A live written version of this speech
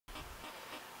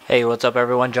Hey, what's up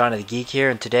everyone? John the Geek here,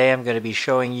 and today I'm going to be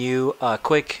showing you a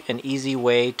quick and easy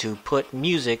way to put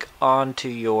music onto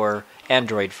your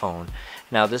Android phone.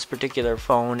 Now this particular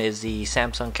phone is the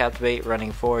Samsung Captivate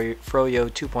running Froyo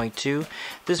 2.2.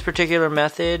 This particular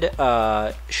method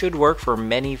should work for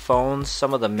many phones.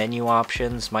 Some of the menu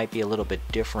options might be a little bit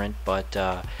different, but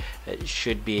it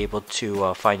should be able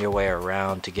to find your way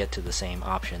around to get to the same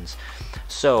options.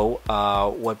 So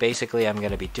what basically I'm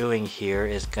going to be doing here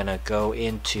is going to go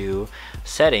into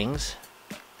settings,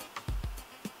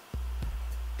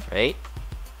 right?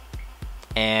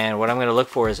 And what I'm going to look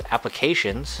for is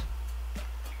applications.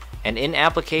 And in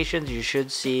applications you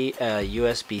should see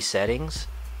USB settings,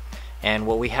 and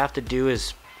what we have to do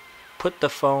is put the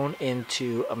phone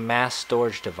into a mass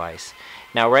storage device.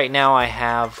 Now right now I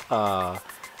have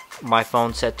my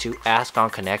phone set to ask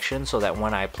on connection, so that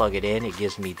when I plug it in it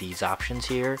gives me these options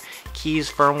here.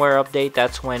 Keys firmware update,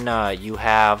 that's when you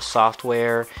have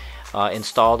software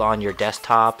installed on your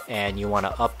desktop and you want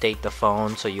to update the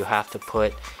phone, so you have to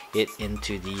put it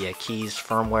into the Keys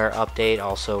firmware update.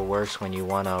 Also works when you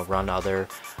want to run other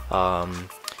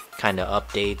kind of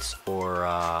updates or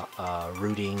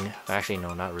rooting. Actually,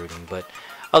 no, not rooting, but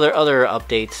other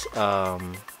updates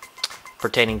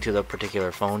pertaining to the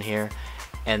particular phone here.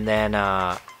 And then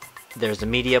there's the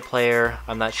media player.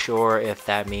 I'm not sure if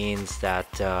that means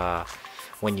that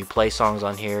when you play songs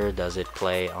on here, does it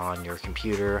play on your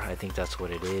computer? I think that's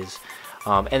what it is.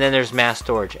 And then there's mass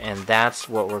storage, and that's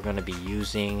what we're going to be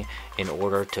using in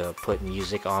order to put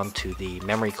music onto the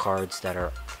memory cards that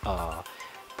are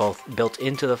both built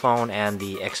into the phone and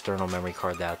the external memory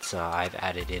card that I've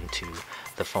added into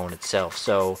the phone itself.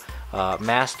 So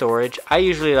mass storage, I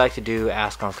usually like to do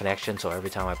ask on connection, so every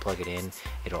time I plug it in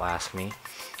it'll ask me,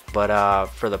 but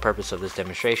for the purpose of this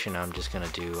demonstration I'm just going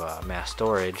to do mass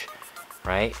storage,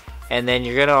 right? And then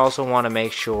you're going to also want to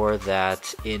make sure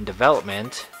that in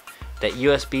development that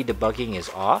USB debugging is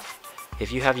off.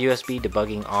 If you have USB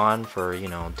debugging on for, you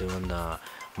know, doing the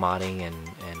modding and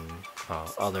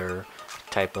other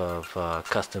type of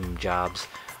custom jobs,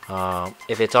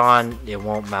 if it's on, it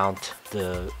won't mount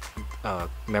the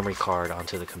memory card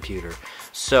onto the computer.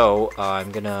 So I'm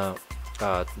gonna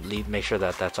make sure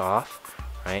that that's off,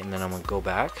 right? And then I'm gonna go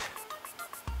back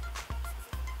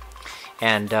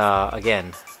and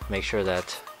again make sure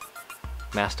that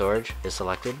mass storage is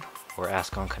selected, or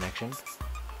ask on connection,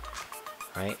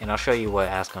 right? And I'll show you what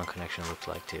ask on connection looks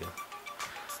like too.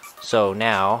 So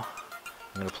now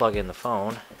I'm going to plug in the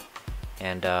phone,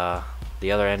 and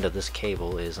the other end of this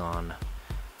cable is on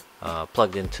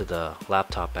plugged into the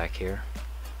laptop back here.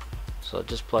 So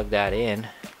just plug that in.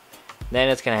 Then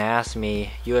it's going to ask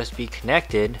me USB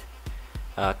connected,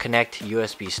 connect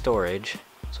USB storage.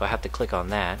 So I have to click on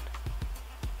that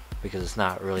because it's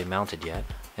not really mounted yet.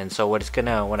 And so what it's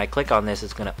gonna, when I click on this,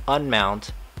 it's gonna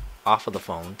unmount off of the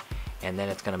phone, and then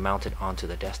it's gonna mount it onto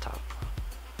the desktop.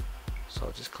 So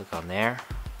I'll just click on there,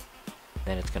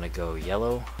 then it's gonna go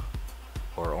yellow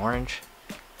or orange,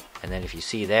 and then if you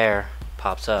see there,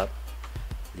 pops up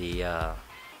the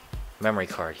memory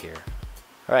card here.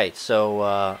 Alright,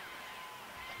 so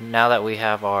now that we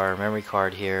have our memory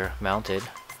card here mounted,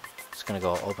 just gonna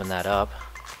go open that up,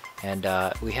 and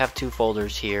we have two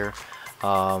folders here.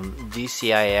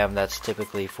 DCIM, that's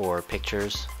typically for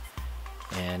pictures,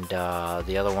 and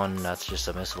the other one, that's just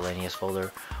a miscellaneous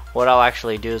folder. What I'll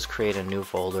actually do is create a new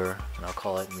folder, and I'll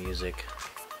call it music,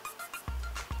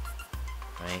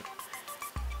 right?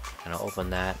 And I'll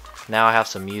open that. Now I have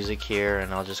some music here,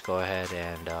 and I'll just go ahead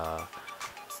and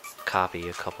copy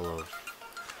a couple of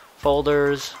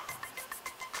folders.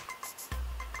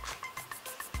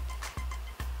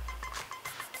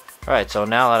 Alright, so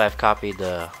now that I've copied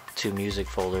the two music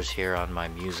folders here on my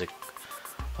music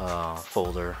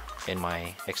folder in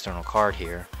my external card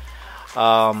here,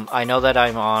 I know that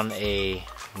I'm on a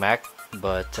Mac,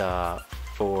 but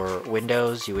for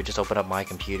Windows you would just open up My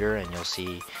Computer and you'll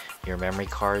see your memory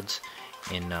cards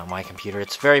in My Computer.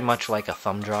 It's very much like a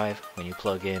thumb drive. When you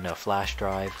plug in a flash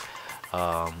drive,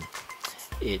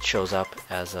 it shows up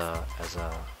as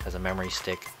a memory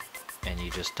stick, and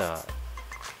you just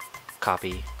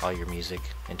copy all your music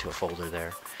into a folder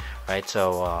there, right?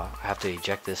 So I have to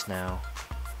eject this now,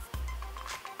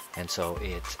 and so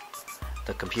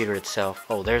the computer itself,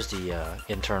 oh, there's the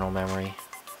internal memory,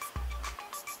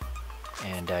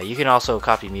 and you can also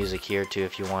copy music here too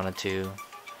if you wanted to.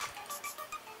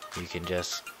 You can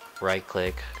just right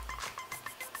click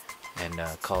and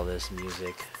call this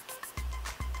music,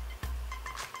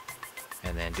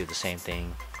 and then do the same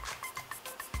thing,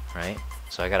 right?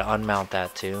 So I gotta unmount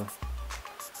that too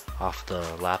off the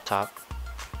laptop.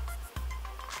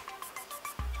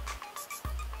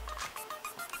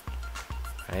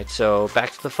 Alright, so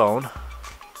back to the phone.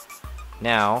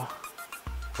 Now,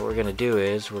 what we're going to do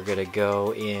is we're going to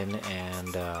go in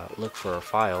and look for our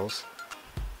files.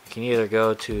 You can either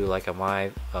go to like a My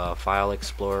File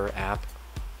Explorer app.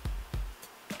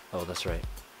 Oh, that's right.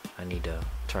 I need to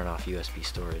turn off USB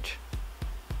storage.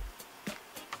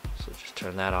 So just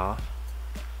turn that off.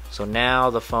 So now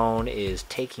the phone is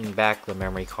taking back the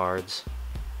memory cards.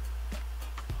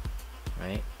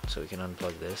 Right? So we can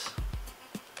unplug this.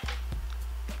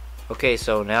 Okay,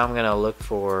 so now I'm gonna look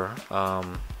for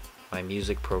my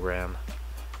music program,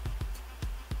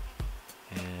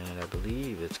 and I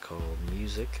believe it's called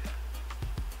Music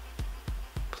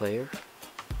Player.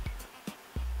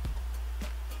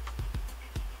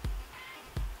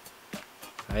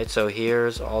 Alright, so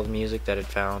here's all the music that it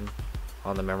found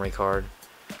on the memory card.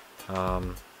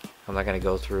 I'm not gonna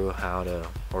go through how to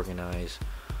organize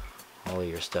all of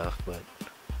your stuff, but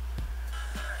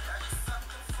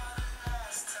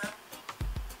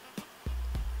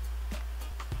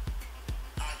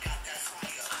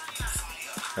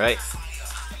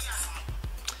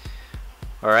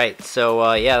Alright,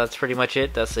 so yeah, that's pretty much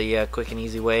it. That's a quick and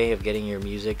easy way of getting your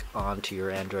music onto your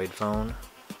Android phone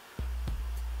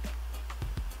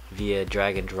via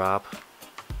drag and drop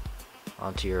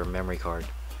onto your memory card.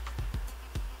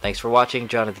 Thanks for watching.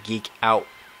 Jonathan Geek out.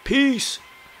 Peace!